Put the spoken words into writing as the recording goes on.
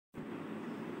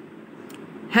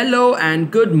Hello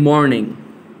and good morning.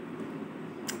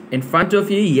 In front of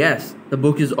you, yes, the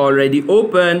book is already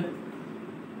open.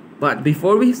 But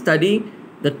before we study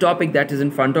the topic that is in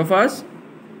front of us,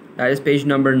 that is page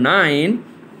number 9,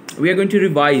 we are going to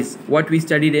revise what we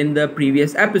studied in the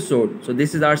previous episode. So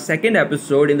this is our second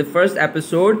episode. In the first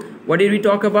episode, what did we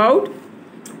talk about?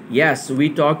 Yes, we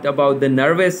talked about the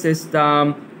nervous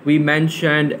system. We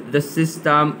mentioned the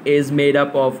system is made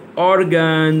up of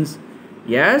organs.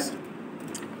 Yes.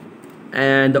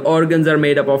 And the organs are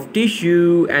made up of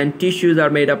tissue, and tissues are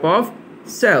made up of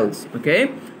cells.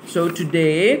 Okay, so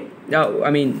today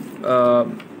the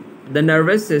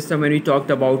nervous system, when we talked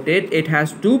about it, it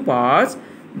has two parts: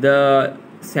 the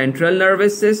central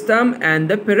nervous system and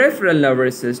the peripheral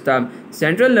nervous system.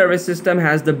 Central nervous system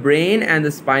has the brain and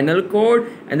the spinal cord,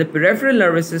 and the peripheral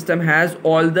nervous system has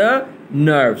all the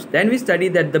nerves. Then we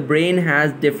studied that the brain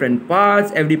has different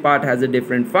parts, every part has a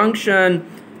different function.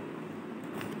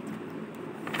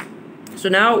 So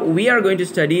now we are going to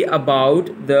study about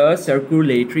the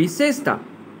circulatory system.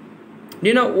 Do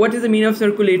you know what is the meaning of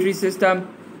circulatory system?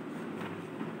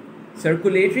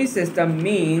 Circulatory system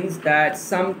means that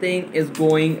something is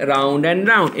going round and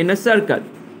round in a circle.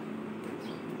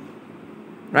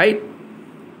 Right?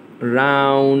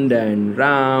 Round and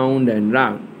round and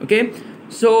round. Okay?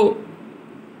 So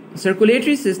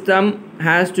circulatory system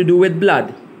has to do with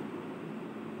blood.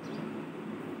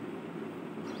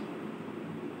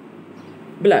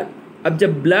 Blood. अब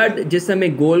जब blood जिसम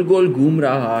में गोल गोल घूम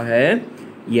रहा है,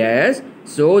 yes,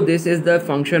 so this is the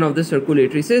function of the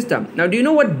circulatory system. Now do you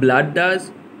know what blood does?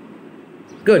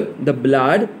 Good. The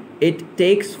blood, it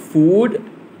takes food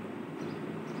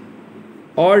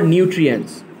or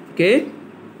nutrients. Okay,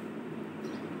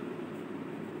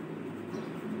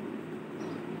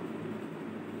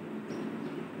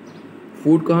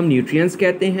 food को हम nutrients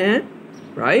कहते हैं,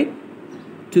 right,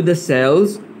 to the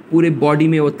cells. पूरे body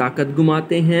में वो ताकत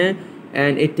घुमाते हैं,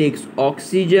 and it takes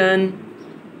oxygen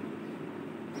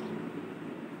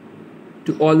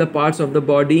to all the parts of the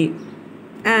body,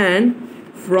 and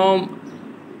from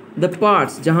the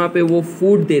parts जहाँ पे वो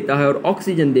फूड देता है और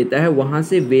ऑक्सीजन देता है, वहाँ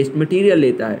से वेस्ट मटेरियल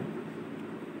लेता है,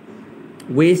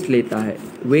 वेस्ट लेता है.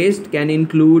 Waste can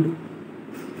include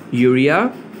urea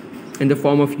in the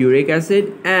form of uric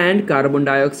acid and carbon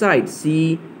dioxide,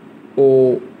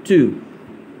 CO2.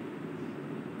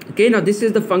 Okay, now this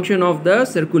is the function of the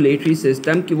circulatory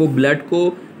system कि वो blood को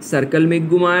circle में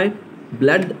घुमाए.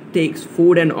 Blood takes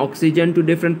food and oxygen to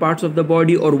different parts of the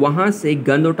body, और वहाँ से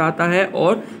गंध उठाता है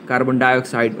और carbon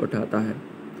dioxide उठाता है.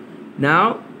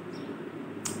 Now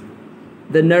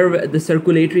the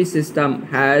circulatory system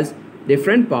has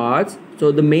different parts.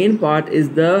 So the main part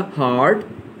is the heart.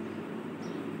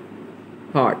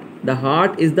 The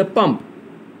heart is the pump.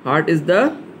 Heart is the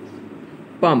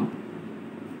pump.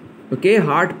 Okay,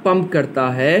 heart pump करता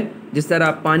है. जिस तरह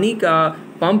पानी का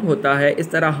पंप होता है, इस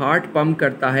तरह हार्ट पंप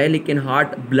करता है, लेकिन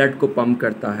हार्ट ब्लड को पंप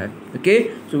करता है. Okay,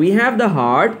 so we have the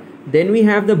heart, then we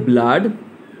have the blood.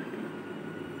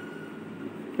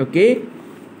 Okay,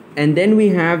 and then we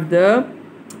have the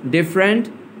different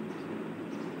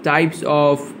types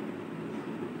of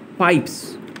pipes,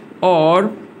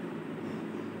 और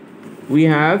we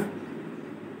have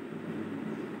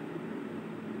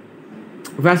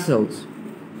vessels.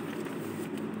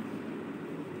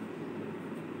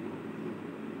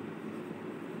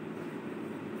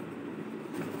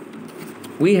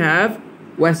 We have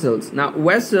vessels. Now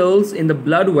vessels, in the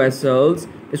blood vessels,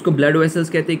 इसको blood vessels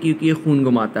कहते हैं क्योंकि ये खून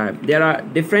घुमाता है. There are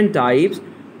different types.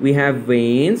 We have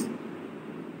veins,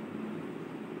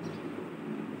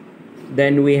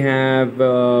 then we have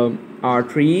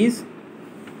arteries,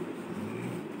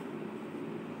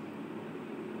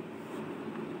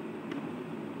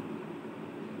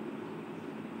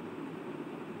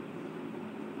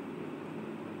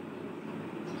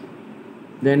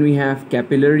 then we have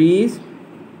capillaries.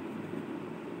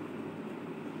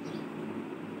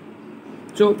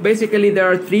 So basically there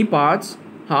are three parts: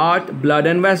 heart, blood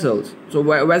and vessels. So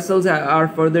vessels are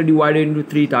further divided into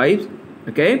three types.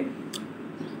 Okay,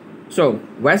 so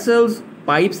vessels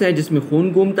pipes है जिसमें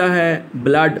खून घूमता है.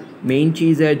 blood main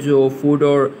चीज़ है जो food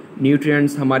और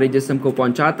nutrients हमारे जिस्म को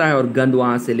पहुंचाता है और गंद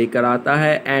वहाँ से लेकर आता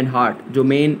है. and heart जो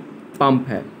मेन पंप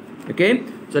है. Okay,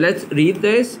 so let's read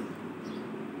this.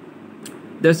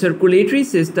 The circulatory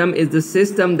system is the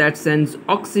system that sends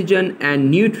oxygen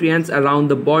and nutrients around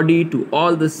the body to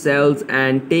all the cells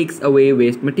and takes away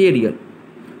waste material.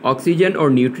 Oxygen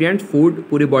और nutrients, food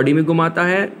पूरी body में घुमाता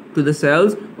है to the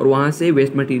cells, और वहाँ से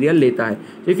waste material लेता है.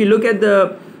 So if you look at the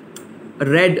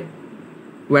red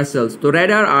vessels, so red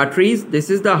are arteries,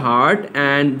 this is the heart,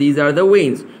 and these are the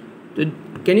veins. So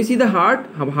can you see the heart?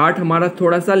 Heart हमारा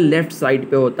थोड़ा सा left side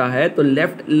पे होता है, तो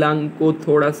left lung को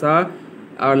थोड़ा सा,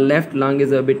 और left lung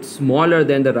is a bit smaller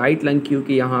than the right lung,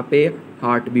 क्योंकि यहाँ पे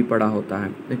हार्ट भी पड़ा होता है.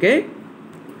 Okay,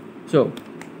 so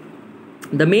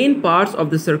the main parts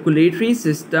of the circulatory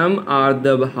system are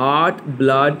the heart,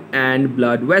 blood and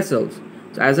blood vessels.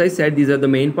 So as I said, these are the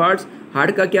main parts.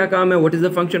 Heart का क्या काम है? What is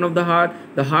the function of the heart?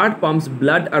 The heart pumps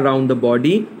blood around the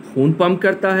body. खून pump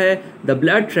करता है. The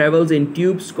blood travels in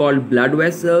tubes called blood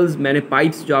vessels. मैंने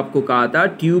pipes जो आपको कहा था,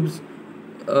 tubes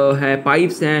है,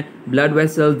 pipes हैं, blood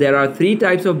vessels. There are 3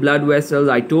 types of blood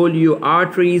vessels. I told you,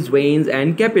 arteries, veins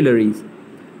and capillaries.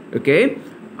 Okay.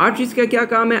 Arteries का क्या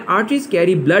काम है? Arteries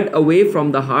carry blood away from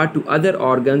the heart to other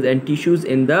organs and tissues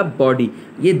in the body.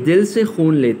 ये दिल से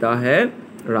खून लेता है,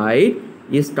 right?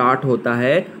 ये स्टार्ट होता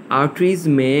है. Arteries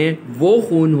में वो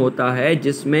खून होता है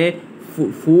जिसमें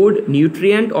फूड,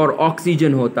 न्यूट्रिएंट और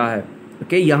ऑक्सीजन होता है.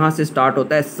 ओके, यहाँ से स्टार्ट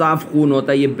होता है, साफ खून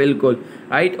होता है ये बिल्कुल,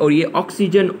 राइट? और ये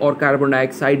ऑक्सीजन और कार्बन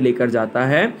डाइऑक्साइड लेकर जाता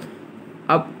है.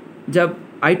 अब जब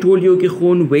I told you कि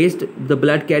खून waste, the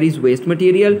blood carries waste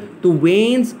material, तो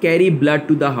veins carry blood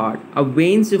to the heart. अब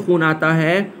veins से खून आता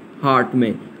है हार्ट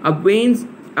में. अब veins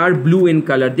are blue in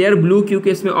color. They are blue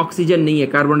क्योंकि इसमें ऑक्सीजन नहीं है,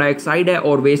 कार्बन डाइऑक्साइड है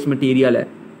और वेस्ट मटेरियल है,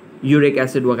 यूरिक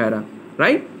एसिड वगैरह,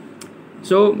 right?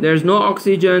 So there is no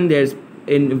oxygen, there is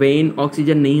in when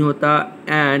oxygen नहीं होता,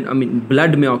 एंड आई मीन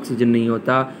ब्लड में ऑक्सीजन नहीं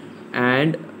होता,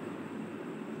 and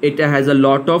it has a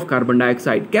lot of carbon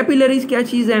dioxide. Capillaries क्या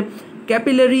चीज़ है?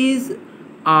 Capillaries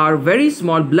are very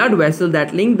small blood vessels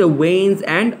that link the veins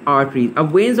and arteries.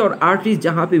 अब veins और arteries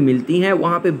जहाँ पे मिलती हैं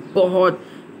वहाँ पे बहुत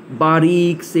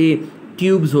बारीक से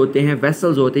ट्यूब्स होते हैं,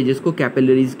 वेसल्स होते हैं, जिसको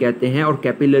कैपिलरीज कहते हैं. और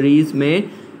कैपिलरीज में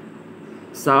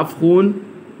साफ खून,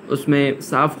 उसमें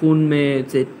साफ खून में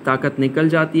से ताकत निकल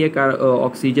जाती है,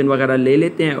 ऑक्सीजन वगैरह ले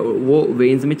लेते हैं, वो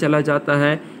वेन्स में चला जाता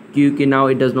है क्योंकि now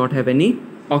it does not have any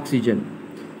oxygen.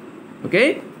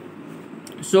 Okay,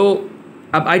 सो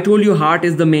अब I told you heart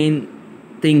is the main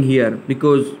thing here,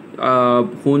 because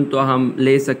खून तो हम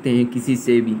ले सकते हैं किसी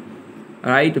से भी,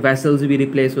 राइट? वेसल्स भी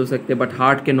रिप्लेस हो सकते हैं, but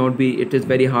heart can not be, it is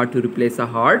very hard to replace a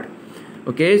heart.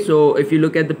 Okay, so if you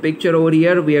look at the picture over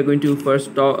here, we are going to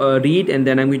first read and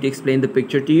then I'm going to explain the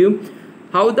picture to you.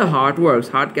 How the heart works.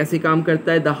 Heart कैसे काम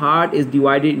करता है? The heart is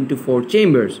divided into 4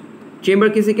 chambers. Chamber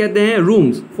किसे कहते हैं?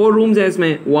 Rooms. 4 rooms है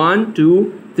इसमें. 1, 2,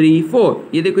 3, 4.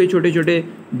 ये देखो, ये छोटे छोटे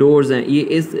डोर्स हैं. ये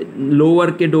इस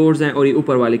लोअर के डोर्स हैं और ये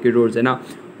ऊपर वाले के डोर्स हैं ना.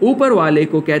 ऊपर वाले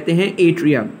को कहते हैं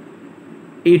एट्रियम.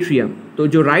 एट्रियम. तो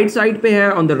जो राइट साइड पे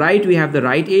है, on the right we have the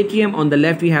right atrium, on the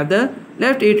left we have the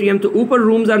left atrium. तो ऊपर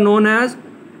rooms are known as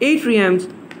atriums,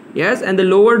 yes, and the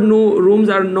lower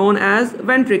rooms are known as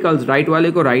ventricles. right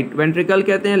वाले को right ventricle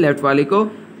कहते हैं, left वाले को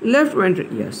left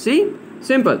ventricle. yes, see,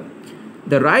 simple.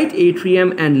 The right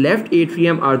atrium and left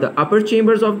atrium are the upper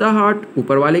chambers of the heart.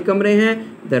 ऊपर वाले कमरे हैं.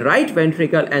 The right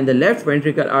ventricle and the left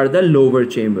ventricle are the lower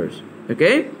chambers.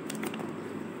 Okay,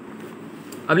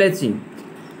 अब let's see.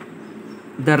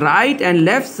 The right and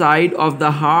left side of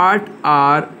the heart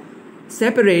are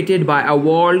separated by a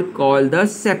wall called the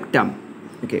septum.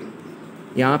 Okay,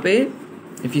 यहाँ पे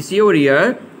if you see over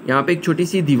here, यहाँ पे एक छोटी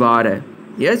सी दीवार है.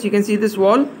 Yes, you can see this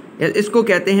wall. yes, इसको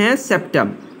कहते हैं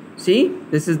septum. See,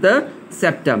 this is the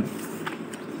septum.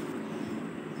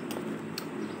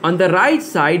 On the right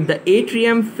side, the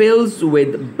atrium fills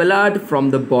with blood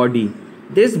from the body.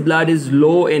 This blood is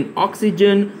low in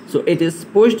oxygen, so it is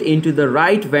pushed into the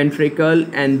right ventricle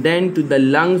and then to the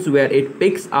lungs, where it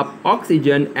picks up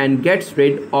oxygen and gets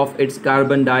rid of its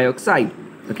carbon dioxide.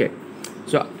 Okay,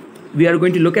 so we are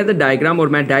going to look at the diagram, or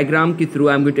my diagram ke through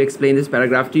I am going to explain this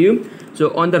paragraph to you.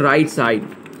 So on the right side,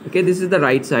 okay, this is the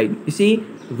right side. You see,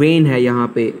 vein है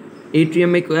यहाँ पे.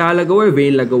 Atrium में क्या लगा हुआ है?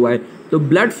 vein लगा हुआ है. तो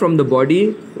blood from the body,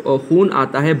 खून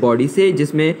आता है बॉडी से,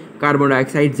 जिसमें कार्बन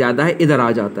डाइऑक्साइड ज़्यादा है, इधर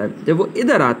आ जाता है. जब वो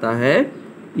इधर आता है,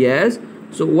 yes,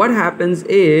 so what happens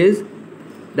is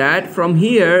that from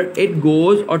here it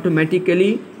goes automatically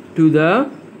to the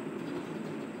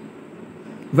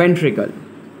ventricle.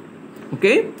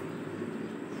 Okay,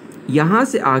 यहाँ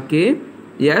से आके,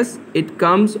 yes, it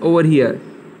comes over here.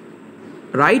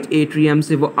 right atrium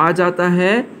से वो आ जाता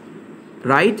है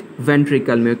राइट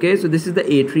वेंट्रिकल में. Okay, so this is the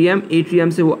atrium. Atrium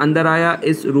से वो अंदर आया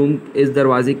इस रूम, इस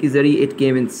दरवाजे के जरिए. It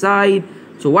came inside.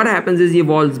 So what happens is ये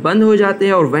वॉल्स बंद हो जाते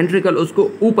हैं और वेंट्रिकल उसको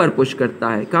ऊपर पुश करता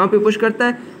है. कहाँ पे पुश करता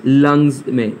है? लंग्स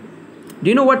में. Do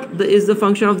you know what is the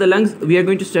function of the lungs? We are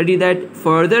going to study that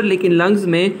further. लेकिन लंग्स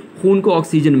में खून को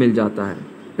ऑक्सीजन मिल जाता है.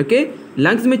 ओके,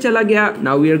 लंग्स में चला गया.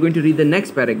 Now we are going to read the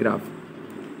next paragraph.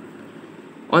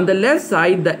 On the left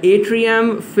side, the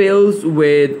atrium fills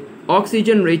with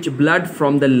oxygen rich blood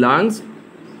from the lungs.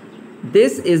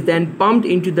 This is then pumped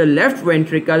into the left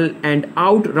ventricle and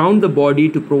out round the body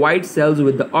to provide cells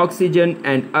with the oxygen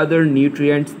and other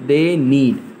nutrients they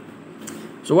need.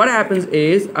 So what happens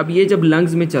is, अब ये जब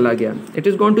lungs में चला गया, it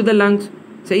is gone to the lungs.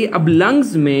 सही, अब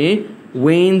lungs में,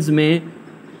 veins में,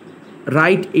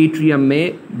 right atrium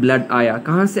में blood आया.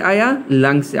 कहाँ से आया?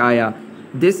 Lungs से आया.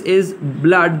 This is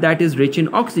blood that is rich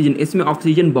in oxygen. इसमें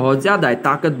oxygen बहुत ज़्यादा है,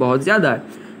 ताकत बहुत ज़्यादा है.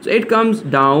 So it comes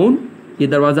down. ये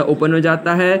दरवाज़ा ओपन हो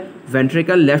जाता है,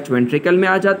 वेंट्रिकल, लेफ्ट वेंट्रिकल में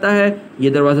आ जाता है. ये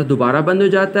दरवाज़ा दोबारा बंद हो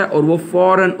जाता है और वो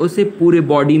फ़ौरन उसे पूरे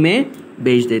बॉडी में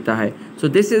भेज देता है. So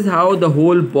this is how the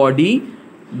whole body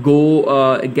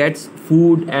gets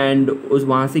food and उस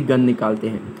वहाँ से गन निकालते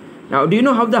हैं. Now do you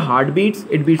know how the heart beats?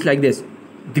 It beats like this,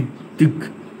 दिक दिक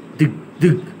दिक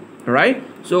दिक, राइट.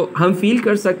 सो हम फील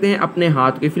कर सकते हैं अपने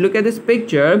हाथ को. If you look at this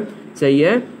picture, सही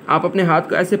है, आप अपने हाथ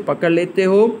को ऐसे पकड़ लेते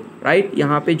हो, राइट.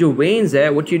 यहाँ पे जो वेन्स है,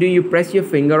 what you do, you press your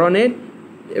finger on it.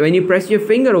 When you press your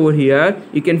finger over here,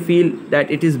 you can feel that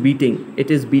it is beating.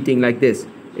 It is beating like this.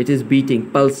 It is beating,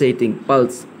 pulsating,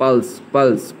 pulse, pulse,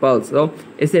 pulse, pulse. So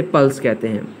इसे pulse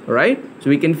कहते हैं, right?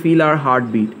 So we can feel our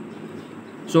heartbeat.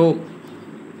 So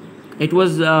it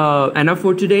was enough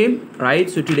for today,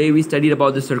 right? So today we studied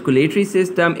about the circulatory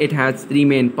system. It has three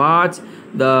main parts: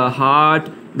 the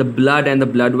heart, the blood, and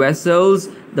the blood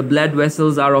vessels. The blood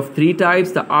vessels are of three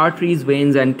types: the arteries,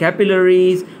 veins, and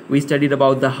capillaries. We studied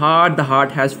about the heart. The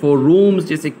heart has four rooms,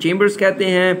 जिसे chambers कहते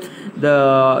हैं. The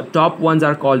top ones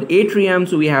are called atrium.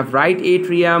 So we have right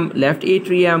atrium, left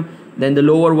atrium. Then the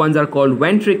lower ones are called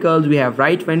ventricles. We have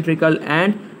right ventricle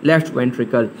and left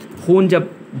ventricle. खून, जब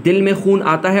दिल में खून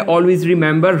आता है, always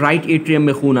remember right atrium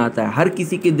में खून आता है. हर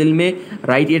किसी के दिल में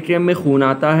right atrium में खून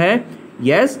आता है,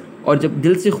 yes. और जब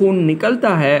दिल से खून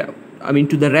निकलता है, I mean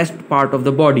to the rest part of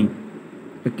the body,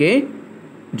 okay,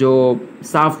 जो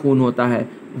साफ खून होता है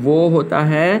वो होता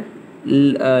है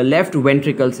लेफ्ट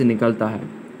वेंट्रिकल से निकलता है.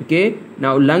 ओके,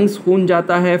 नाउ लंग्स खून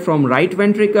जाता है फ्रॉम राइट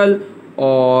वेंट्रिकल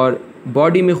और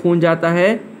बॉडी में खून जाता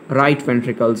है राइट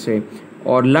वेंट्रिकल से.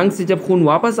 और लंग्स से जब खून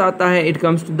वापस आता है, it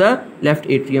comes to the left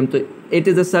atrium. तो it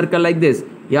is a circle like this.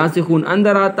 यहाँ से खून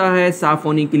अंदर आता है, साफ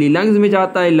होने के लिए लंग्स में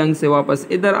जाता है, लंग्स से वापस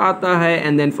इधर आता है,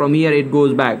 and then from here it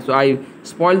goes back. So I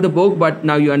spoiled the book, but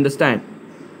now you understand.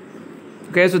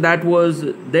 Okay, so that was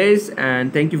this,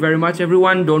 and thank you very much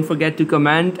everyone. Don't forget to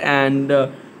comment and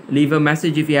leave a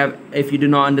message if you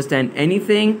do not understand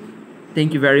anything.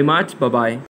 Thank you very much. Bye bye.